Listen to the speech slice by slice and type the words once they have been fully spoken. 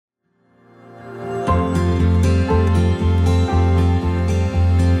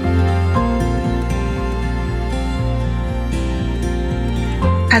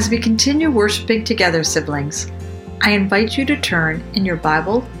As we continue worshiping together, siblings, I invite you to turn in your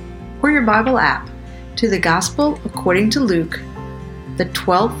Bible or your Bible app to the Gospel according to Luke, the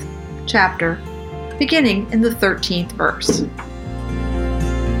 12th chapter, beginning in the 13th verse.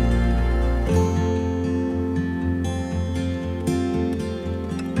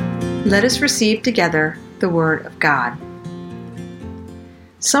 Let us receive together the Word of God.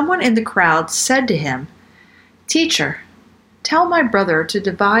 Someone in the crowd said to him, "Teacher, tell my brother to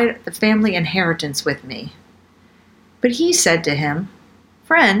divide the family inheritance with me." But he said to him,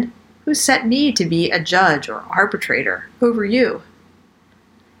 "Friend, who set me to be a judge or arbitrator over you?"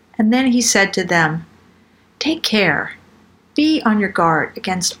 And then he said to them, "Take care, be on your guard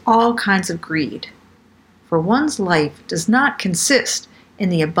against all kinds of greed, for one's life does not consist in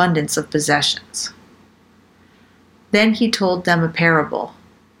the abundance of possessions." Then he told them a parable.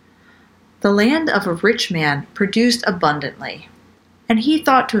 The land of a rich man produced abundantly, and he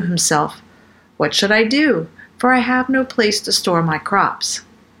thought to himself, "What should I do? For I have no place to store my crops."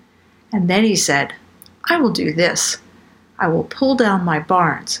 And then he said, "I will do this. I will pull down my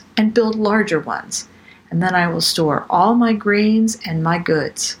barns and build larger ones, and then I will store all my grains and my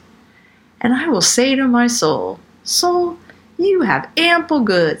goods. And I will say to my soul, 'Soul, you have ample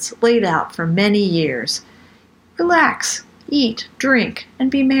goods laid out for many years. Relax, eat, drink, and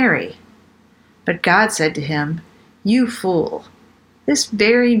be merry.' But God said to him, 'You fool, this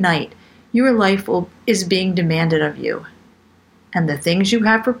very night your life is being demanded of you. And the things you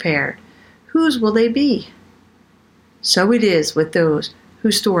have prepared, whose will they be?' So it is with those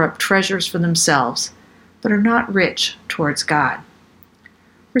who store up treasures for themselves, but are not rich towards God."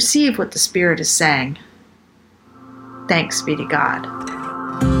 Receive what the Spirit is saying. Thanks be to God.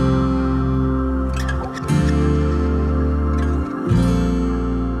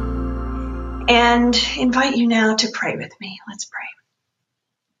 And invite you now to pray with me. Let's pray.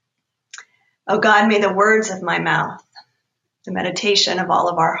 Oh God, may the words of my mouth, the meditation of all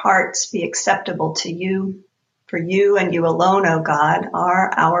of our hearts be acceptable to you. For you and you alone, O God,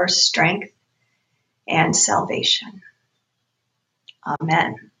 are our strength and salvation.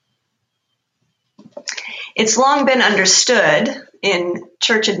 Amen. It's long been understood in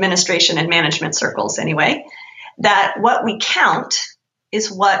church administration and management circles anyway, that what we count is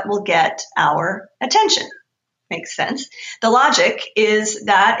what will get our attention. Makes sense. The logic is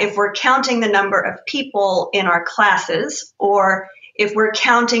that if we're counting the number of people in our classes, or if we're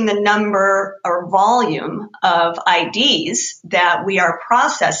counting the number or volume of IDs that we are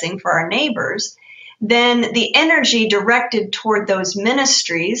processing for our neighbors, then the energy directed toward those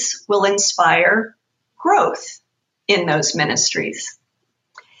ministries will inspire growth in those ministries.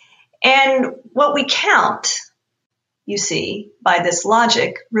 And what we count, you see, by this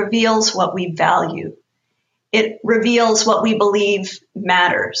logic, reveals what we value. It reveals what we believe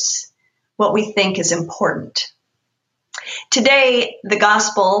matters, what we think is important. Today, the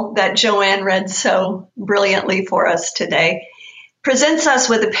gospel that Joanne read so brilliantly for us today presents us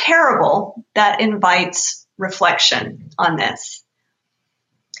with a parable that invites reflection on this.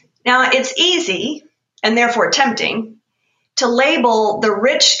 Now, it's easy, and therefore tempting, to label the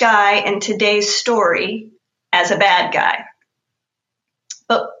rich guy in today's story as a bad guy.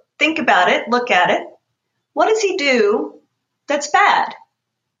 But think about it, look at it. What does he do that's bad?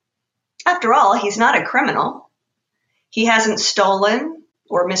 After all, he's not a criminal. He hasn't stolen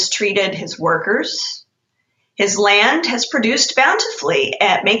or mistreated his workers. His land has produced bountifully,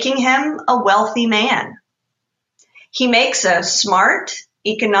 at making him a wealthy man. He makes a smart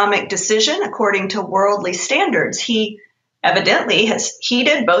economic decision according to worldly standards. He evidently has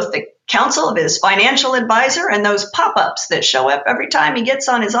heeded both the counsel of his financial advisor and those pop-ups that show up every time he gets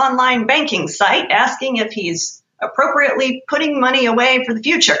on his online banking site asking if he's appropriately putting money away for the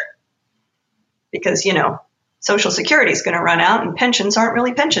future. Because, Social Security is going to run out and pensions aren't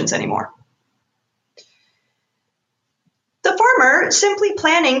really pensions anymore. The farmer is simply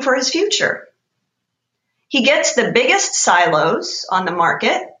planning for his future. He gets the biggest silos on the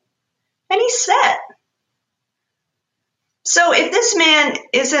market and he's set. So if this man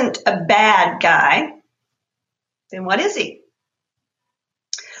isn't a bad guy, then what is he?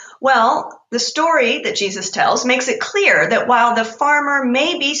 Well, the story that Jesus tells makes it clear that while the farmer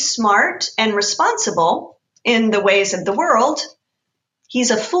may be smart and responsible in the ways of the world,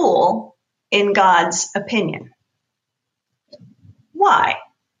 he's a fool in God's opinion. Why?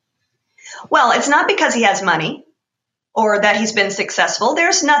 Well, it's not because he has money or that he's been successful.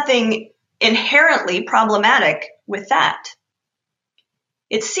 There's nothing inherently problematic with that.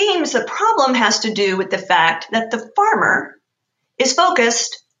 It seems the problem has to do with the fact that the farmer is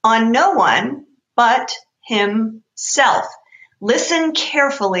focused on no one but himself. Listen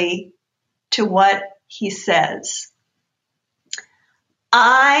carefully to what he says.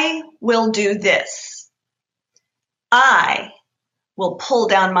 I will do this. I will pull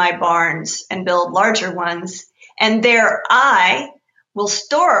down my barns and build larger ones, and there I will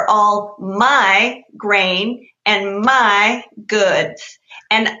store all my grain and my goods.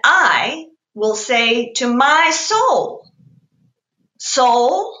 And I will say to my soul,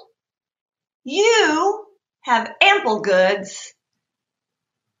 soul, you have ample goods.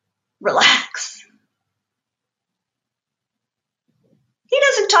 Relax. He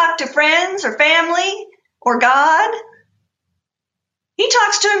doesn't talk to friends or family or God. He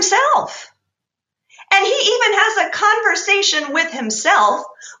talks to himself. And he even has a conversation with himself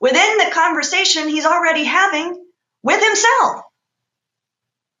within the conversation he's already having with himself.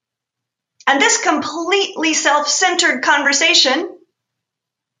 And this completely self-centered conversation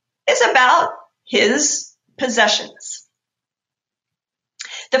is about his possessions.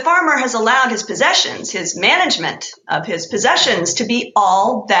 The farmer has allowed his possessions, his management of his possessions, to be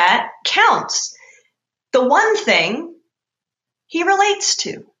all that counts. The one thing he relates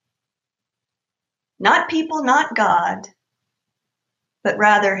to. Not people, not God, but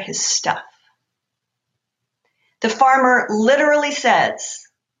rather his stuff. The farmer literally says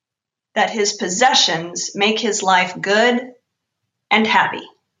that his possessions make his life good and happy.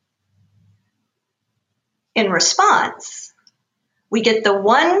 In response, we get the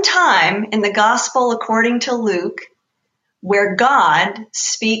one time in the gospel according to Luke where God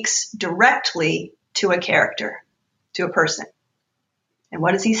speaks directly to a character, to a person. And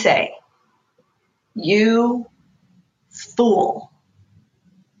what does he say? You fool.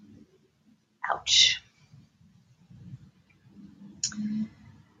 Ouch.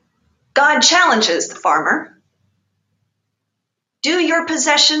 God challenges the farmer. Do your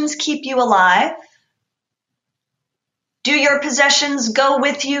possessions keep you alive? Do your possessions go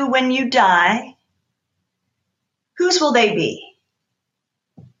with you when you die? Whose will they be?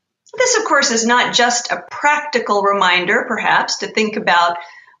 This, of course, is not just a practical reminder, perhaps, to think about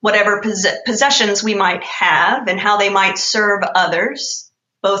whatever possessions we might have and how they might serve others,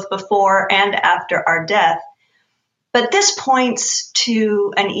 both before and after our death. But this points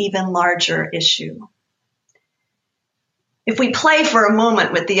to an even larger issue. If we play for a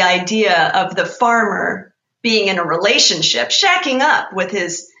moment with the idea of the farmer being in a relationship, shacking up with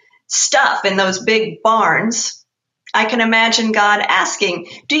his stuff in those big barns, I can imagine God asking,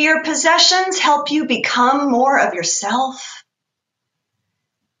 do your possessions help you become more of yourself?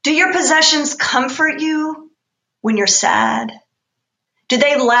 Do your possessions comfort you when you're sad? Do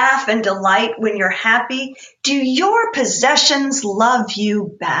they laugh and delight when you're happy? Do your possessions love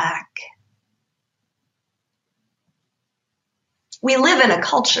you back? We live in a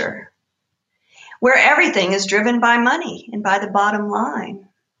culture where everything is driven by money and by the bottom line.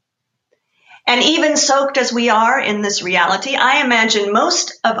 And even soaked as we are in this reality, I imagine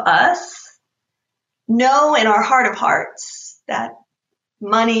most of us know in our heart of hearts that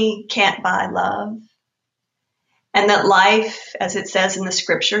money can't buy love, and that life, as it says in the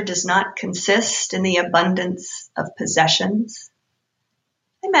scripture, does not consist in the abundance of possessions.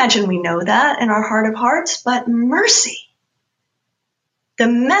 I imagine we know that in our heart of hearts, but mercy. The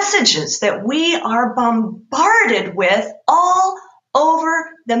messages that we are bombarded with all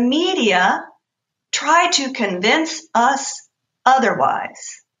over the media try to convince us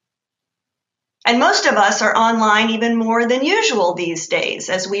otherwise. And most of us are online even more than usual these days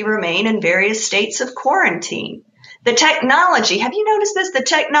as we remain in various states of quarantine. The technology, have you noticed this? The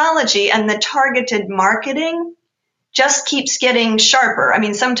technology and the targeted marketing just keeps getting sharper. I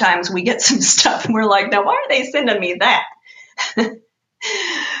mean, sometimes we get some stuff and we're like, now why are they sending me that?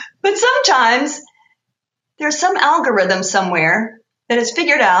 But sometimes there's some algorithm somewhere that has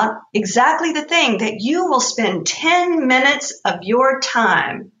figured out exactly the thing that you will spend 10 minutes of your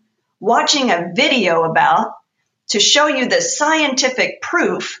time watching a video about to show you the scientific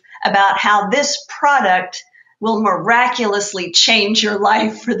proof about how this product will miraculously change your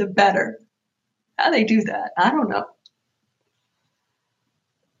life for the better. How do they do that? I don't know.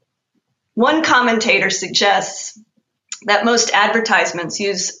 One commentator suggests that most advertisements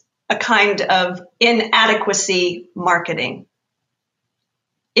use a kind of inadequacy marketing.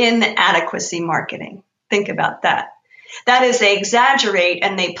 Inadequacy marketing. Think about that. That is, they exaggerate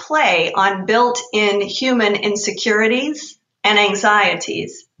and they play on built-in human insecurities and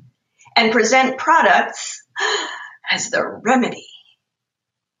anxieties and present products as the remedy.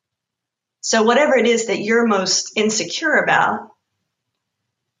 So whatever it is that you're most insecure about,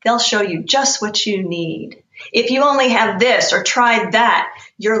 they'll show you just what you need. If you only have this or tried that,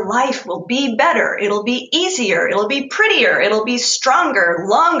 your life will be better. It'll be easier. It'll be prettier. It'll be stronger,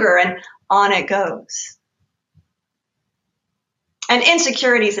 longer, and on it goes. And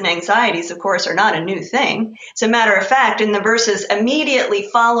insecurities and anxieties, of course, are not a new thing. As a matter of fact, in the verses immediately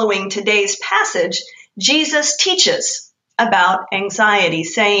following today's passage, Jesus teaches about anxiety,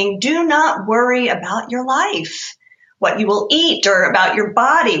 saying, do not worry about your life, what you will eat, or about your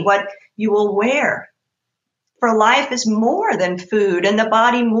body, what you will wear. For life is more than food, and the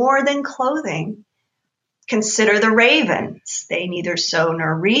body more than clothing. Consider the ravens. They neither sow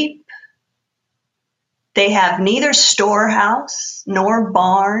nor reap. They have neither storehouse nor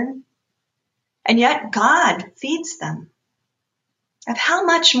barn, and yet God feeds them. Of how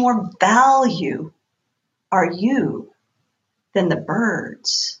much more value are you than the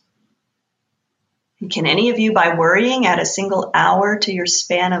birds? And can any of you, by worrying, add a single hour to your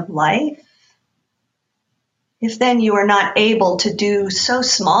span of life? If then you are not able to do so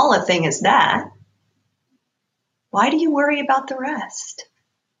small a thing as that, why do you worry about the rest?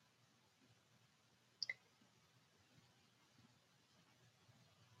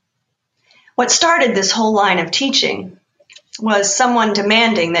 What started this whole line of teaching was someone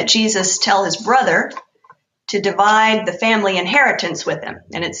demanding that Jesus tell his brother to divide the family inheritance with him.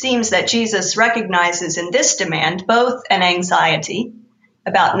 And it seems that Jesus recognizes in this demand both an anxiety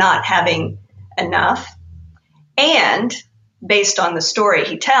about not having enough and, based on the story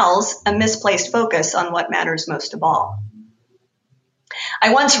he tells, a misplaced focus on what matters most of all.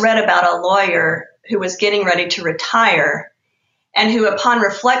 I once read about a lawyer who was getting ready to retire and who, upon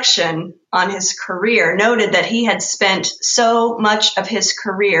reflection on his career, noted that he had spent so much of his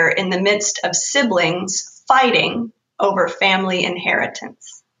career in the midst of siblings fighting over family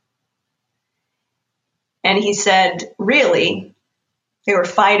inheritance. And he said, really, they were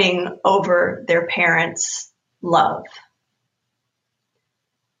fighting over their parents' love.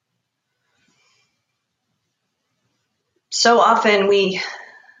 So often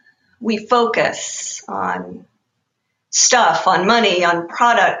we focus on stuff, on money, on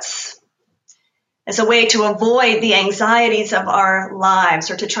products, as a way to avoid the anxieties of our lives,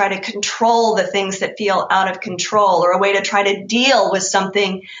 or to try to control the things that feel out of control, or a way to try to deal with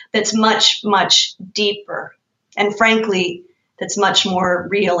something that's much, much deeper, and frankly, that's much more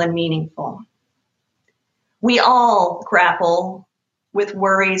real and meaningful. We all grapple with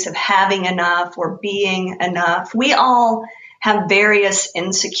worries of having enough or being enough. We all have various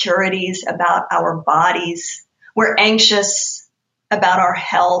insecurities about our bodies. We're anxious about our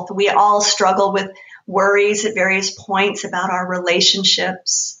health. We all struggle with worries at various points about our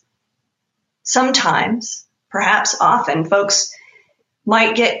relationships. Sometimes, perhaps often, folks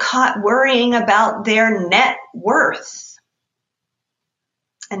might get caught worrying about their net worth,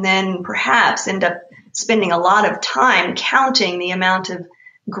 and then perhaps end up spending a lot of time counting the amount of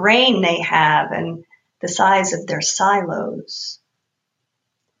grain they have and the size of their silos.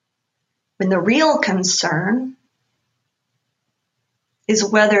 When the real concern is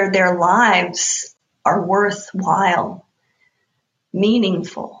whether their lives are worthwhile,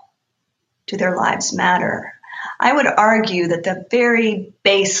 meaningful. Do their lives matter? I would argue that the very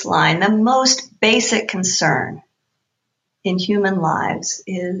baseline, the most basic concern in human lives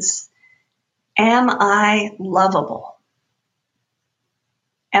is, am I lovable?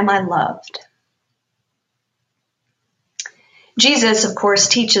 Am I loved? Jesus, of course,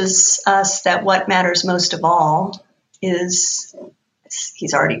 teaches us that what matters most of all is,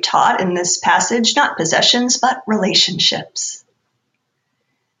 he's already taught in this passage, not possessions, but relationships.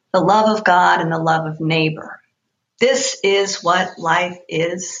 The love of God and the love of neighbor. This is what life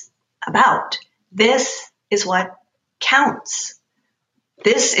is about. This is what counts.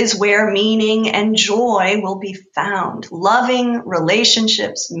 This is where meaning and joy will be found. Loving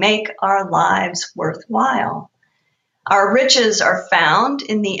relationships make our lives worthwhile. Our riches are found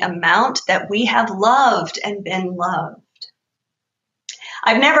in the amount that we have loved and been loved.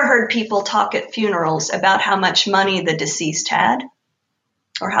 I've never heard people talk at funerals about how much money the deceased had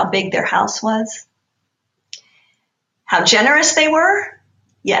or how big their house was. How generous they were?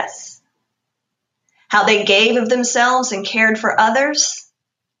 Yes. How they gave of themselves and cared for others?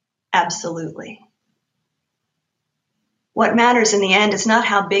 Absolutely. What matters in the end is not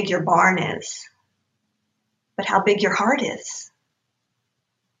how big your barn is, but how big your heart is.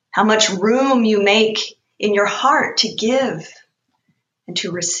 How much room you make in your heart to give and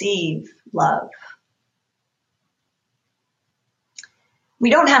to receive love. We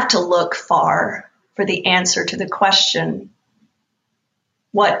don't have to look far for the answer to the question,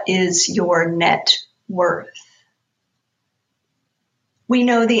 what is your net worth? we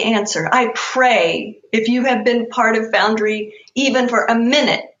know the answer. I pray if you have been part of Foundry even for a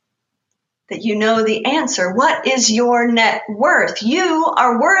minute, that you know the answer. What is your net worth? You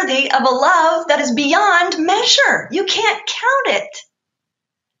are worthy of a love that is beyond measure. You can't count it.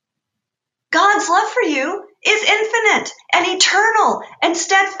 God's love for you is infinite and eternal and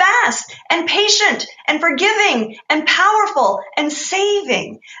steadfast and patient and forgiving and powerful and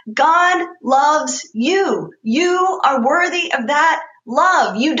saving. God loves you. You are worthy of that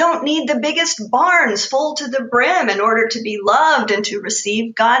love. You don't need the biggest barns full to the brim in order to be loved and to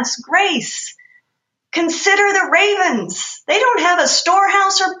receive God's grace. Consider the ravens. They don't have a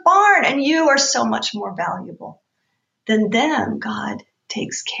storehouse or barn, and you are so much more valuable than them. God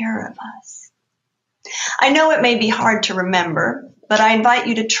takes care of us. I know it may be hard to remember, but I invite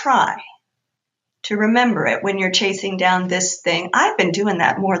you to try to remember it when you're chasing down this thing. I've been doing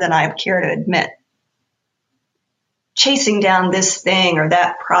that more than I care to admit. Chasing down this thing or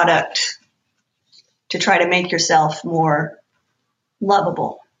that product to try to make yourself more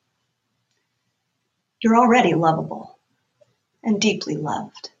lovable. You're already lovable and deeply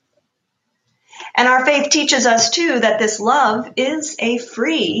loved. And our faith teaches us too that this love is a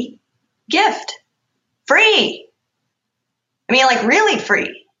free gift. Free. I mean, like really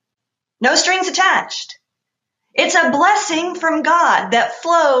free. No strings attached. It's a blessing from God that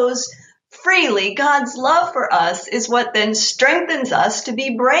flows freely. God's love for us is what then strengthens us to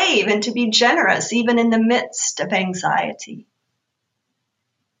be brave and to be generous, even in the midst of anxiety.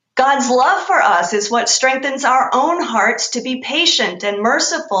 God's love for us is what strengthens our own hearts to be patient and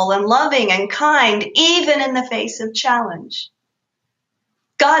merciful and loving and kind, even in the face of challenge.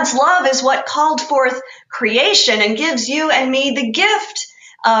 God's love is what called forth creation and gives you and me the gift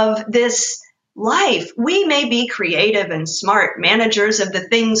of this life. We may be creative and smart managers of the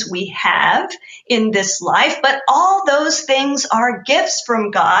things we have in this life, but all those things are gifts from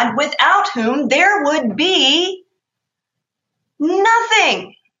God, without whom there would be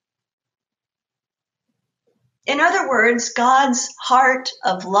nothing. In other words, God's heart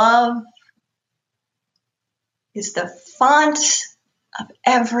of love is the font of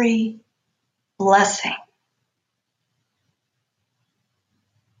every blessing.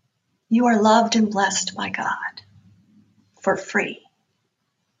 You are loved and blessed by God for free.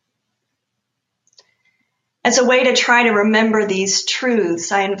 As a way to try to remember these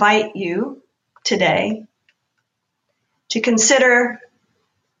truths, I invite you today to consider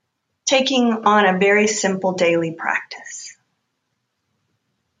taking on a very simple daily practice.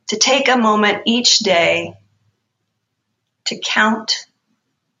 To take a moment each day to count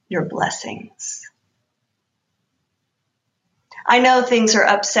your blessings. I know things are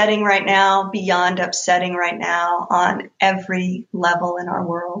upsetting right now, beyond upsetting right now, on every level in our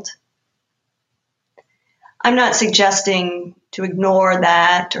world. I'm not suggesting to ignore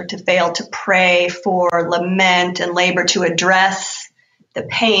that or to fail to pray for, lament, and labor to address the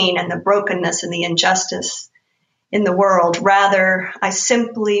pain and the brokenness and the injustice in the world. Rather, I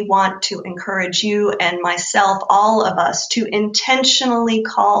simply want to encourage you and myself, all of us, to intentionally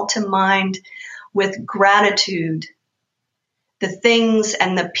call to mind with gratitude the things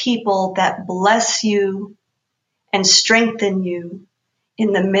and the people that bless you and strengthen you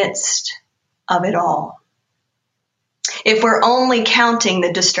in the midst of it all. If we're only counting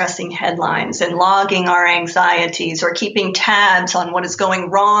the distressing headlines and logging our anxieties or keeping tabs on what is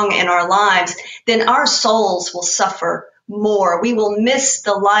going wrong in our lives, then our souls will suffer more. We will miss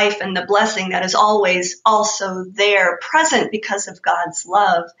the life and the blessing that is always also there, present because of God's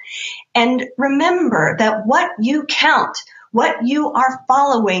love. And remember that what you count, what you are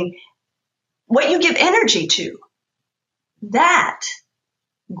following, what you give energy to, that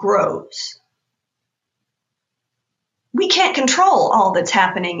grows. We can't control all that's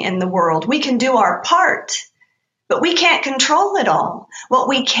happening in the world. We can do our part, but we can't control it all. What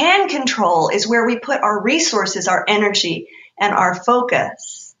we can control is where we put our resources, our energy, and our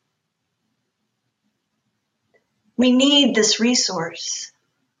focus. We need this resource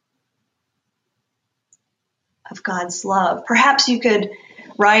of God's love. Perhaps you could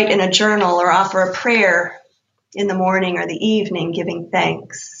write in a journal or offer a prayer in the morning or the evening, giving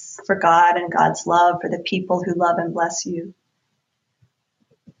thanks for God and God's love for the people who love and bless you.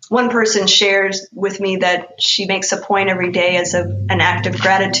 One person shares with me that she makes a point every day as an act of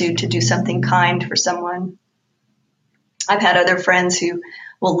gratitude to do something kind for someone. I've had other friends who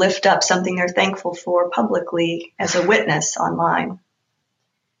will lift up something they're thankful for publicly as a witness online.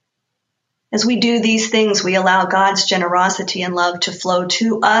 As we do these things, we allow God's generosity and love to flow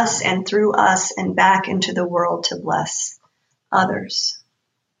to us and through us and back into the world to bless others.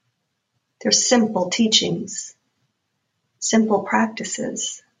 They're simple teachings, simple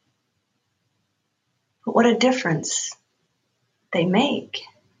practices. But what a difference they make.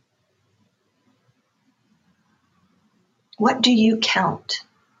 What do you count?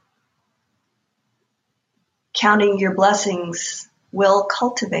 Counting your blessings will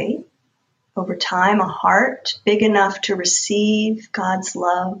cultivate over time a heart big enough to receive God's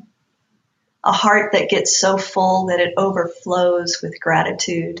love, a heart that gets so full that it overflows with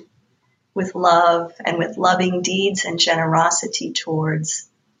gratitude, with love, and with loving deeds and generosity towards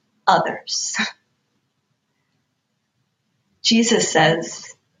others. Jesus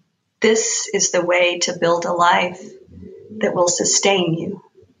says, this is the way to build a life that will sustain you,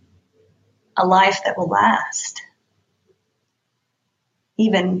 a life that will last,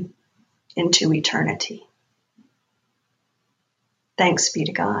 even into eternity. Thanks be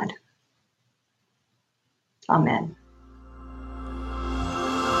to God. Amen.